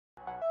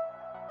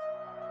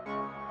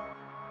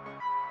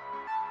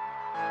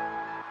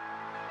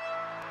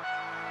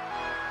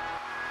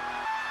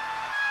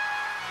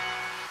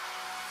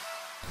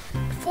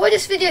before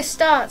this video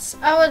starts,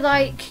 I would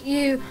like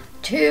you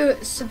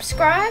to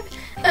subscribe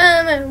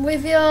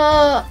with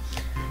your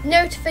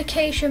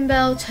notification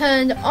bell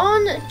turned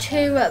on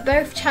to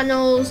both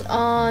channels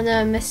on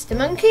Mr.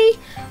 Monkey,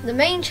 the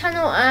main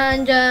channel,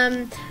 and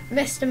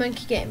Mr.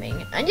 Monkey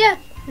Gaming. And yeah,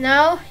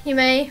 now you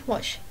may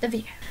watch the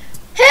video.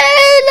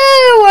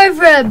 Hello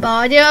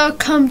everybody,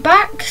 welcome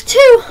back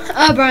to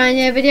a brand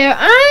new video,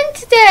 and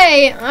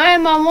today I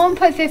am on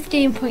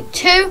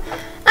 1.15.2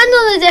 and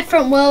on a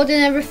different world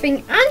and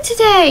everything, and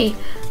today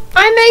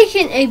I'm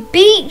making a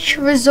beach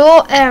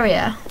resort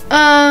area.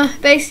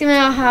 Basically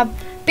I'll have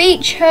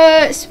beach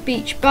huts,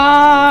 beach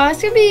bars,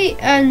 it's gonna be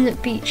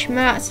and beach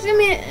mats. It's gonna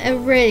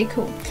be really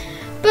cool.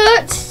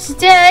 But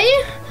today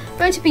I'm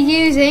going to be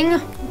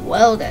using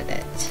World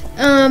Edit.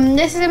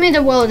 This is gonna be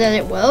the World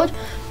Edit world.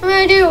 I'm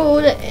gonna do all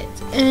of it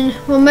in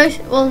well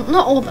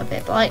not all of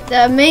it, but like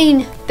the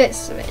main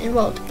bits of it in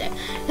World Edit.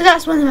 So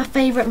that's one of my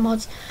favourite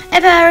mods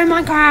ever in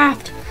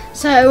Minecraft.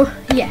 So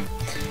yeah.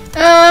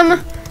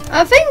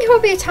 I think it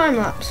will be a time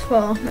lapse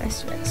for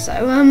most of it.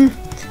 So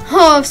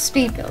or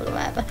speed build or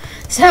whatever.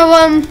 So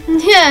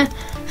yeah,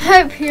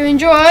 hope you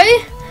enjoy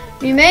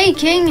me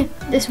making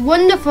this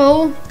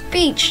wonderful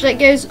beach that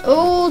goes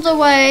all the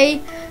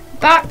way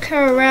back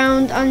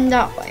around and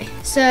that way.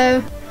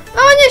 So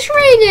oh, and it's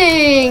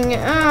raining!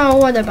 Oh,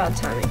 what a bad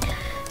timing.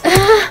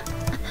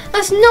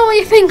 That's not what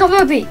you think of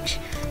a beach.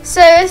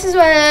 So this is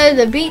where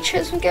the beach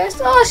huts would go.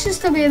 So it's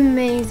just gonna be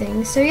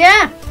amazing. So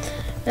yeah,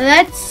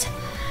 let's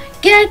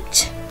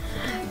get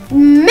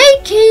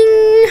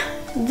making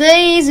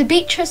these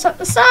beach huts up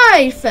the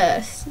side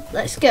first.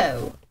 Let's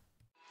go.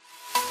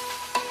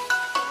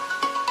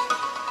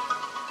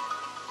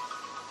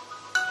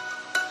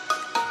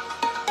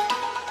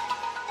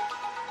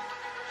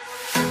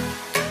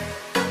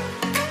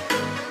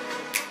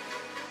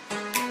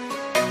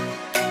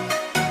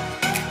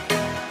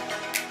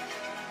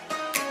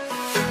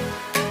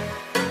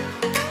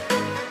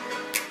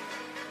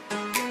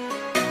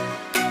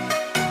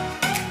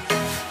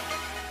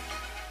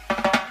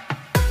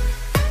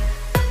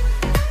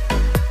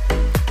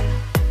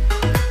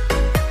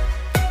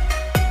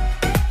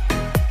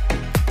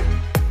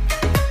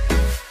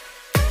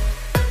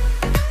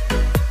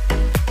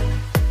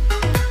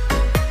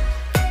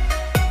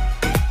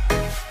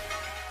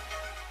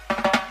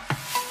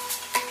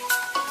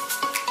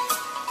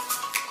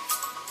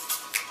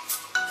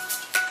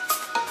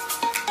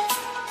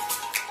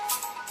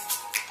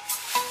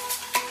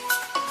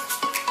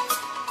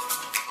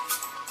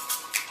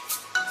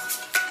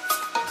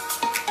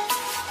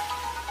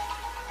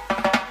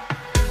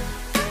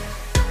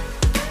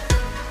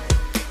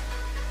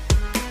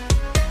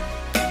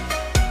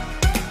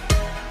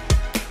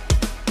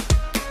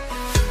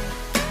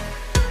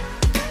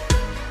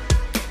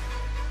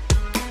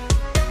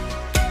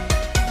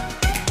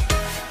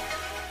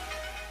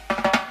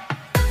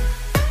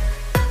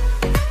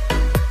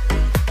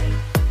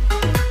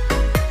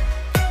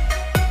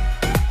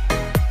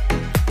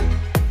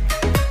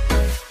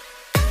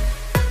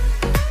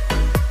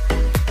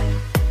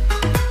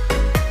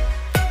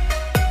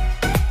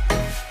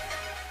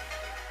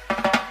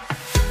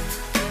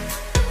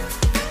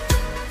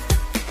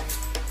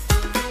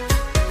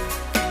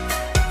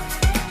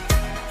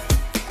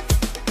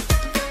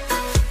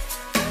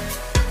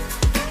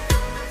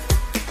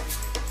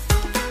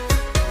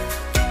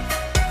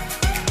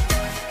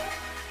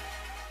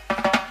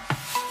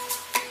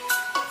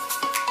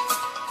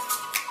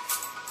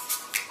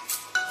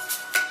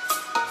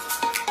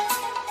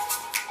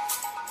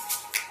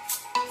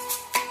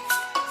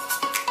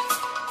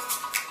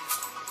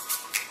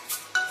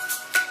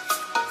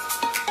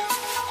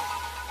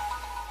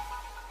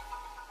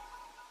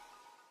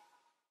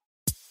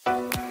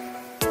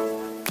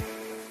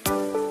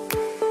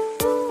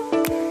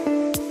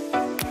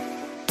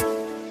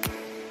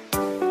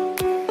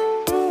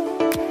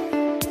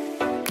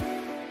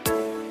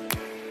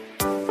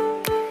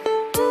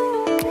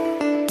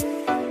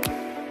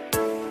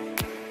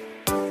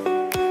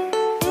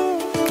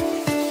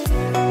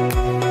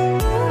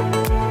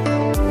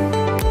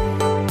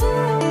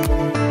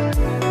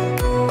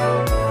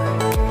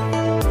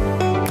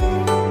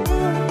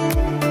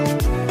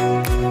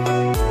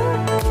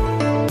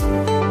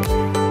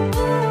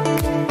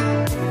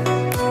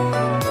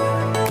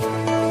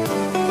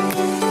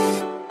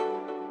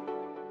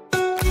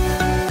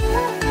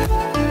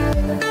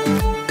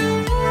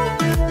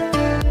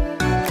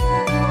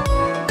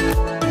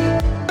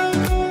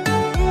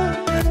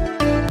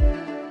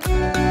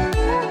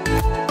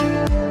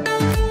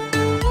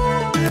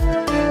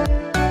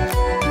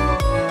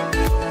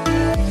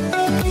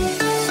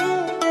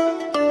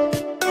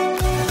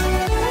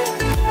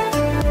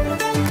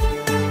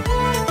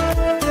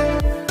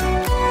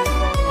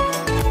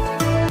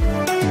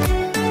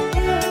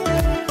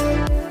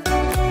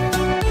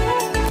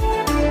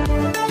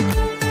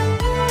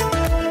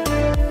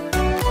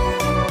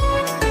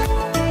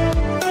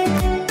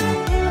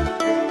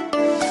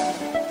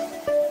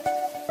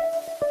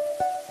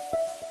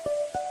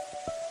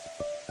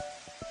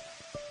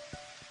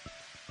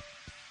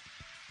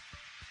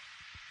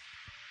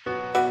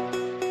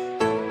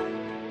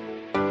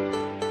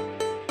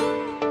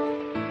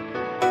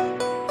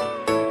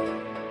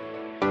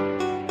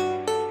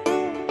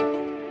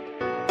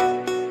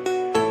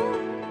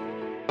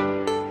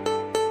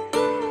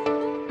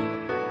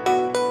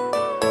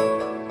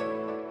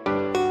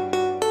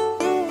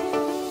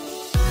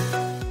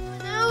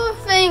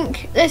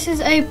 think this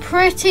is a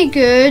pretty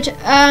good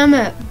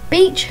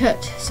beach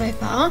hut so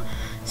far.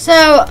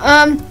 So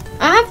I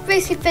have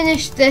basically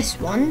finished this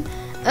one.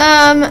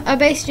 I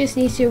basically just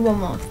need to do one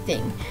more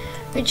thing,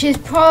 which is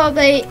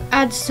probably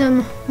add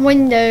some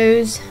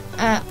windows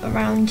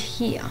around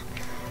here,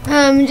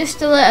 just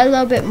to let a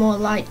little bit more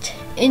light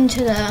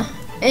into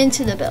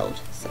the build.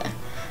 So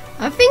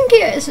I think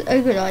it's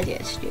a good idea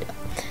to do that.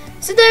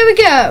 So there we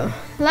go.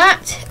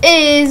 That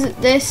is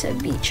this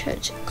beach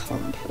hut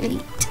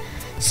complete.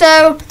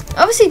 So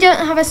obviously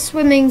don't have a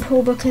swimming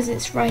pool because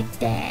it's right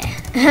there.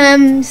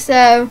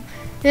 So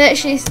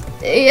actually,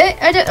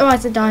 I don't know why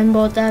it's a diving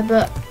board there,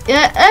 but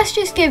yeah, let's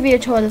just give you a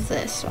tour of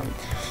this one.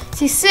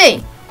 So you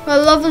see, got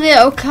a lovely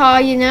little car,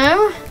 you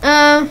know.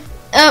 I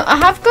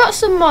have got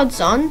some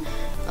mods on.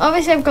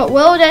 Obviously, I've got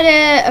World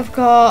Edit, I've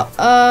got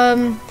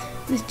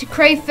Mr.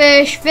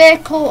 Crayfish,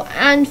 Vehicle,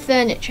 and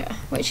Furniture,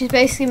 which has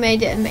basically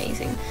made it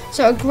amazing.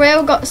 So a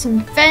grill, got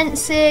some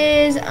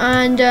fences,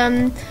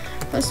 and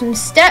got some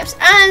steps,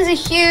 and there's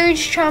a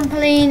huge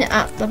trampoline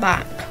at the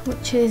back,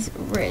 which is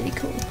really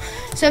cool.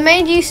 So I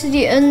made use of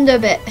the under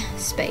bit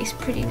space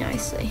pretty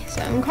nicely,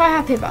 so I'm quite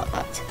happy about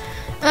that.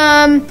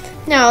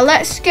 Now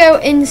let's go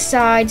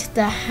inside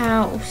the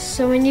house.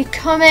 So when you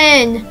come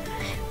in,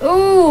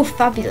 ooh,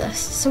 fabulous.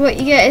 So what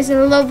you get is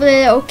a lovely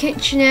little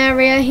kitchen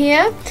area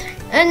here,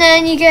 and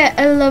then you get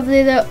a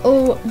lovely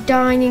little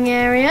dining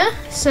area,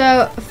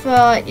 so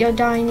for your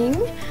dining.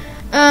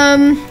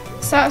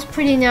 So that's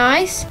pretty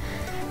nice.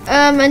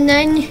 And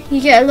then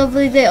you get a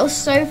lovely little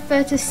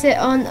sofa to sit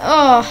on.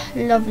 Oh,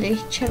 lovely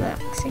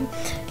chillaxing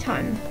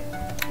time.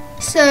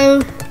 So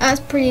that's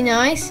pretty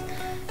nice.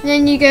 And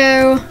then you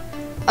go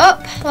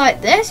up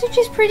like this, which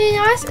is pretty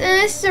nice. And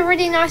this is a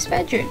really nice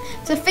bedroom.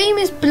 The theme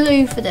is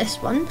blue for this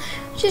one,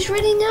 which is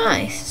really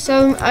nice.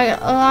 So I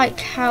like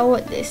how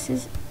this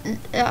is.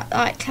 I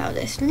like how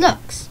this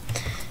looks.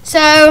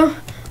 So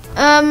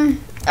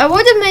I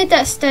would have made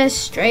that stairs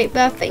straight,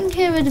 but I think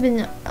it would have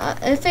been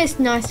if it's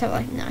nice to have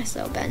like a nice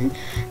little bend.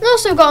 And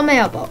also got a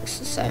mailbox,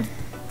 so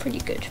pretty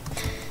good.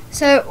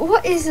 So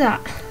what is that?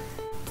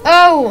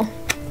 Oh,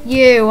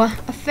 you. I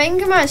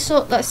think I might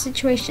sort that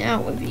situation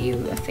out with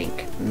you, I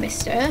think,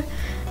 mister.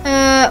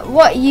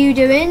 What are you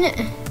doing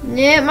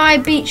near my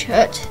beach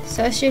hut?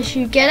 So it's just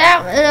you get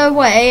out of the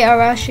way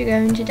or else you're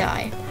going to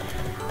die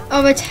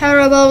of a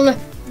terrible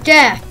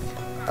death.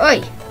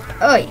 Oi,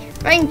 oi,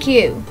 thank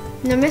you.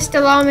 Now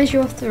Mr. Llama is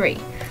your 3.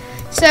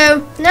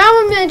 So now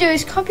what I'm going to do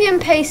is copy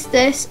and paste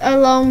this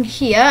along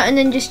here and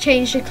then just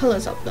change the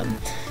colours of them.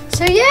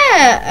 So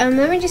yeah,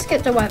 let me just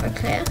get the weather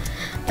clear.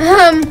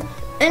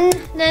 And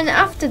then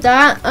after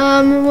that,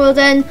 I'm going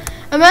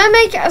to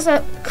make it as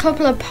a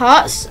couple of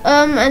parts.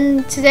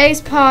 And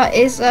today's part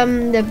is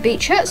the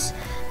beach huts.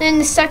 Then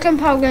the second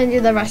part we're going to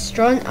do the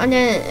restaurant, and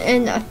then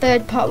in a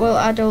third part we'll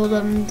add all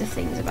the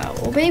things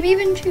about, or maybe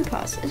even 2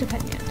 parts,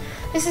 depending on.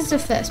 This is the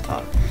first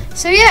part.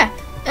 So yeah,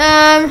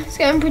 it's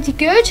going pretty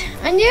good,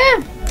 and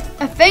yeah,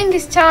 I think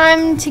it's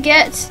time to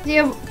get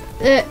the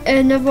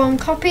another one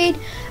copied,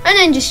 and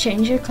then just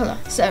change the colour.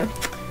 So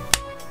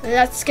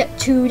let's get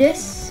to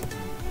this.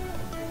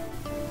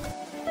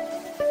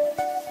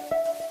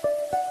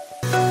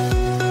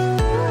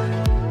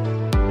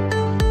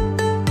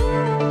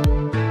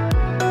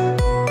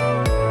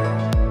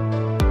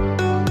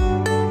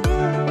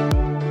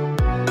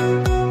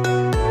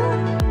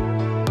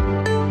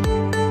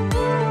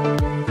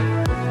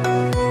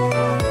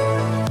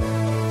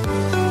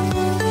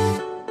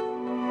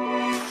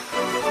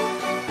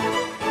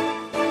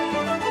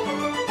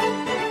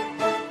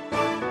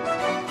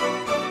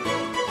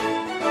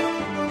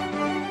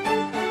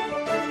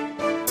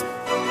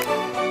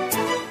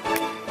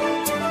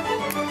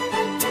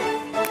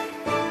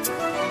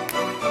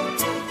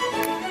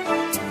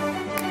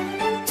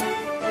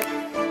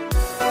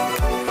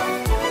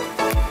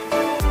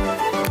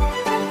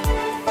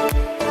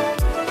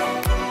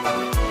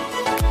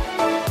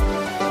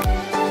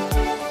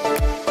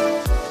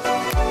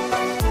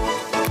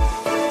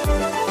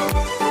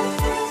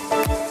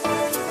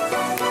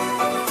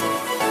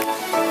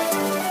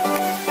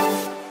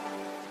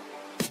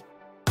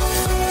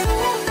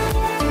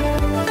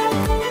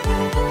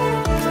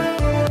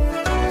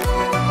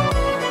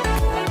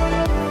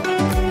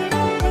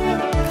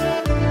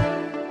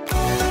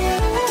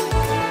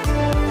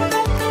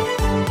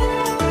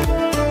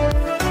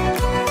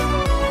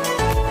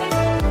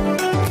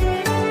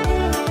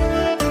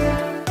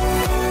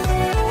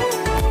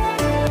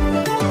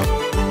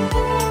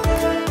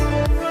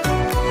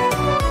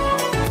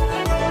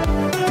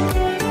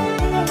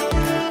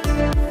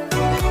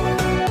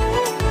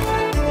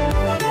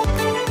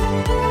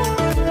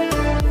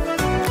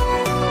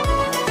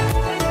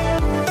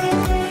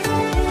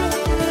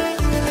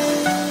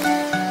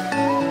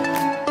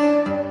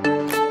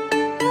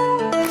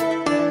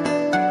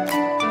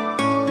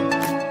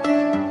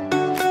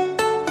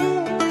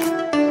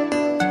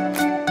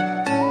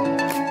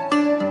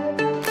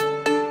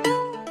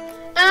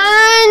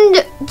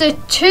 The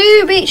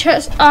 2 beach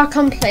huts are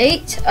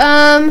complete.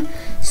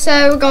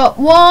 So we've got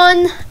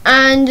 1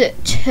 and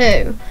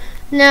 2.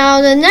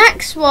 Now the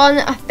next one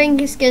I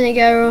think is gonna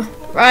go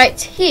right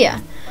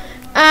here.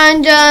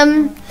 And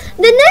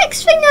the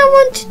next thing I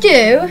want to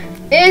do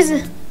is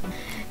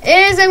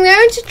I'm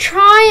going to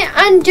try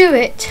and do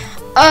it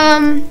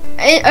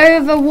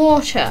over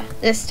water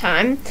this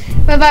time,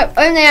 without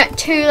only like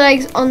 2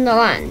 legs on the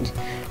land,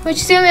 which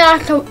is gonna be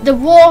like the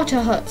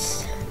water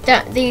huts,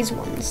 that these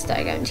ones that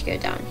are going to go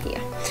down here,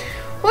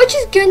 which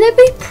is gonna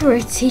be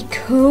pretty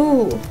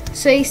cool.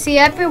 So you see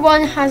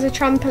everyone has a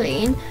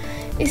trampoline.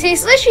 You see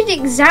it's literally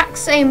the exact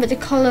same, but the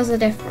colours are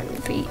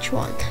different for each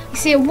one. You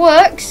see it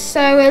works,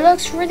 so it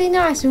looks really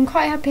nice. I'm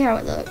quite happy how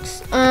it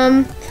looks.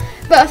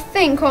 But I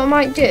think what I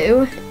might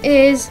do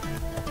is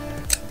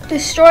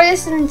destroy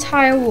this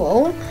entire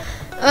wall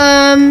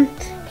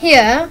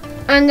here,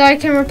 and I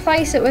can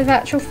replace it with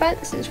actual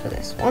fences for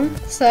this one.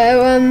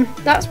 So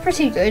that's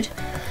pretty good.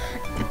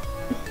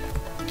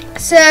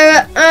 So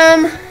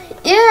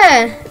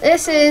yeah,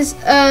 this is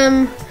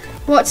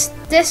what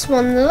this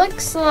one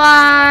looks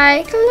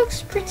like. It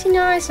looks pretty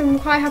nice. I'm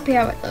quite happy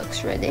how it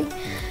looks, really.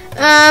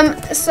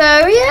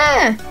 So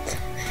yeah,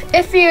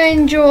 if you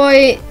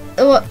enjoy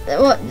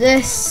what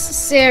this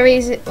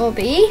series it will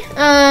be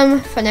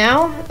for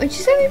now, which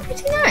is gonna be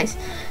pretty nice.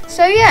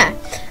 So yeah,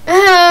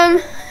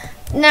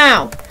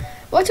 now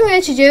what I'm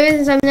going to do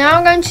is I'm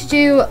now going to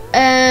do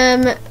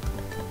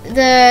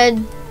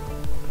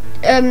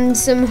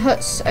some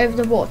huts over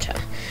the water.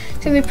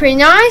 It's gonna be pretty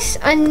nice,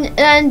 and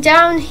then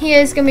down here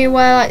is gonna be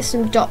where like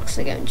some docks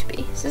are going to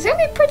be. So it's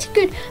gonna be pretty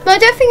good. But I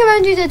don't think I'm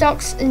gonna do the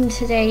docks in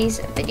today's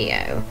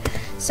video.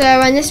 So,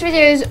 and this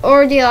video is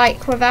already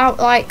like, without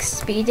like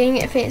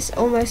speeding, I think it's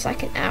almost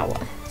like an hour.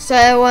 So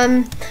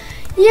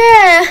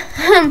yeah,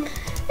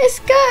 it's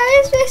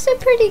a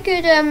pretty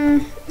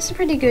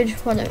good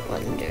what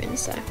I'm doing.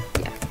 So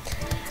yeah,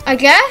 I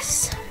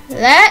guess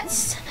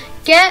let's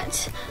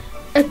get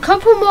a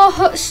couple more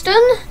huts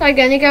done. They're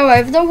gonna go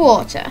over the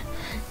water.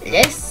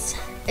 This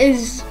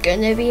is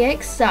gonna be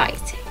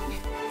exciting.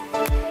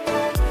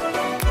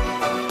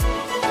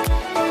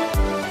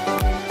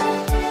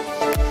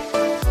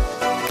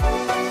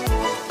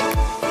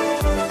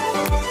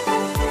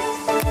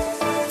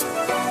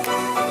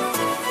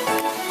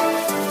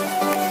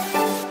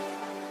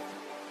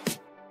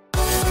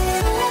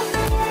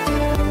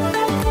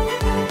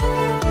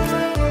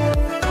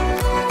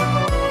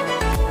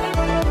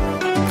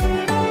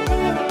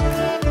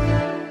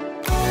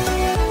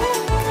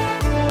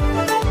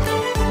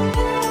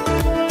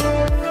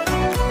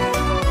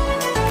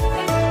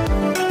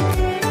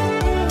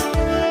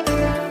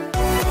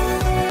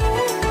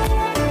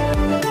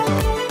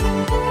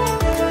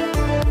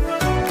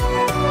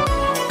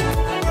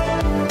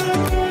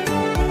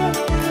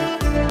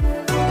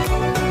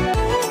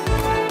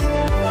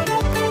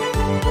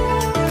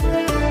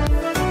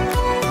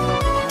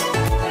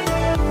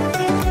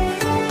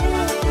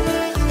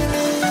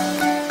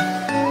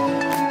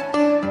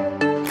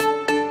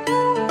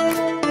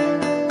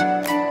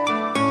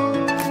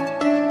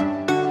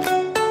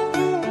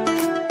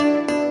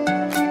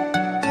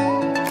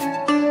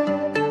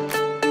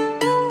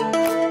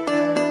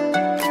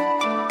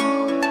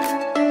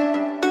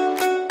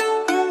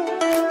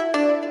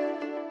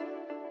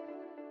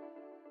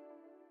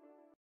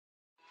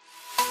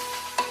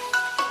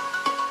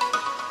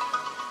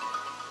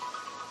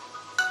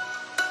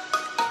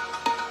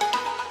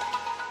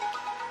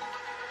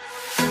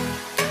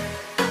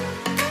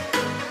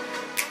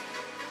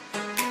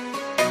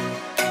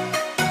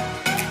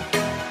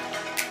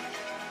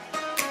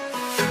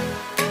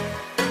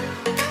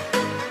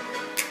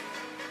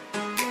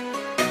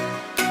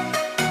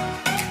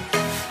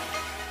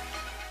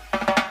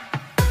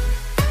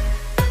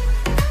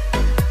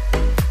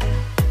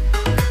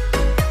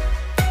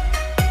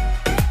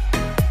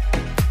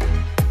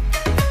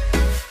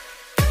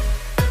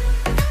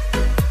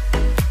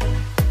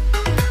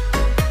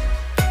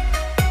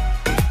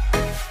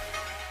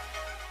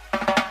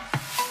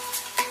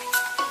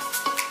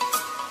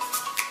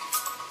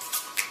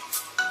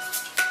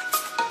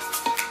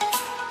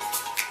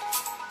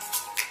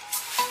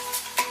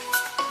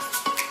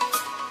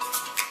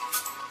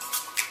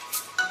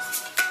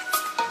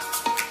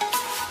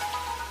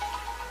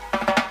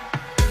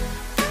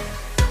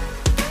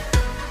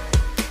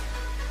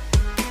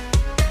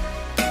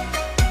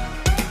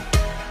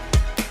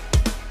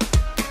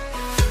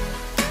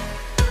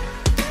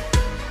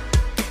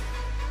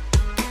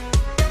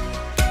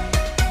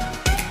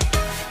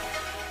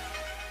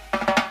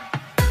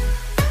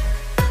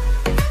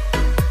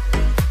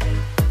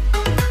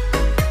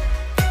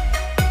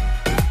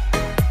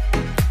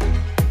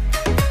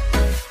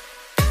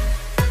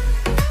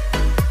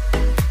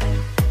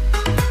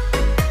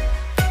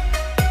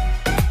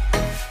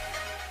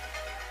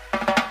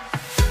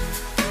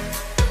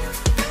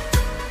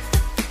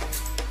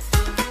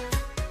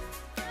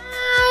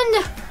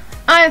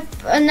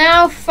 I've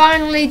now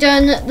finally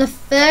done the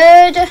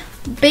 3rd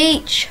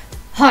beach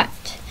hut.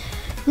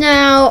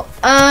 Now,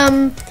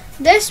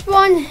 this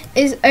one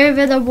is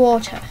over the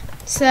water.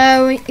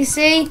 So you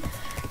see,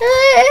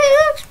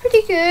 it looks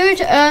pretty good.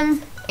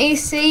 You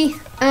see,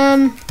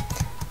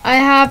 I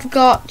have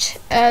got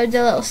the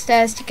little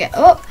stairs to get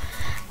up,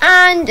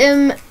 and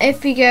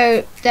if you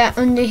go down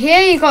under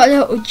here, you got a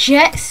little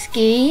jet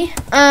ski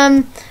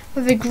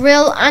with a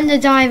grill and a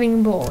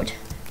diving board,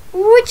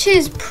 which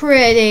is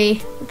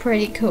pretty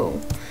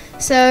cool.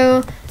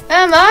 So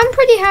I'm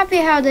pretty happy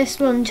how this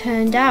one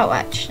turned out.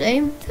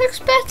 Actually, looks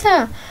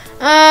better.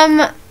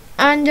 And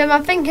I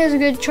think it was a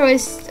good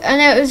choice. I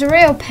know it was a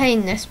real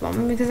pain, this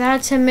one, because I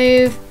had to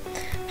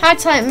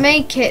like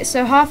make it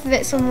so half of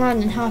it's on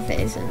land and half it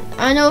isn't,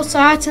 and also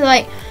I had to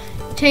like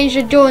change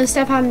the door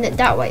instead of having it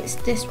that way, it's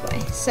this way.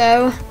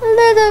 So a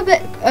little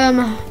bit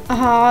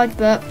hard,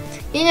 but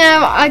you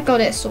know, I got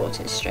it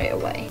sorted straight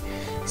away.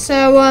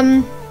 So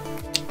I'm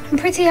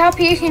pretty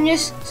happy. You can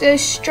just go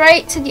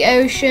straight to the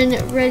ocean.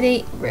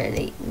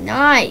 Really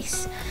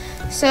nice.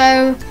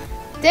 So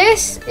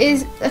this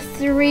is the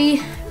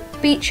 3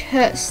 beach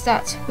huts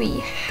that we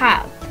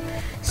have.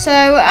 So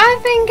I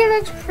think it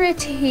looks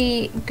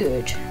pretty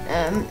good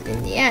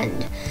in the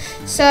end.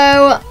 So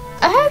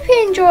I hope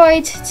you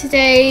enjoyed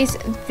today's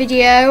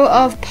video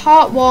of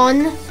part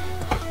 1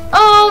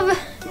 of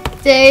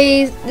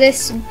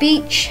this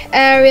beach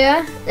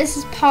area. This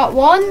is part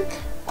 1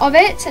 of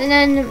it, and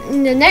then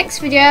in the next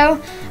video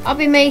I'll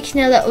be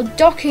making a little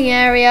docking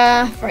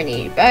area for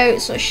any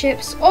boats or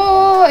ships,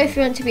 or if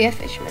you want to be a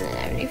fisherman and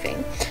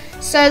everything.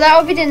 So that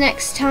will be the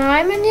next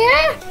time, and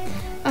yeah,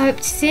 I hope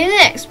to see you in the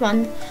next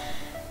one.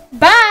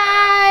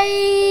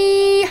 Bye!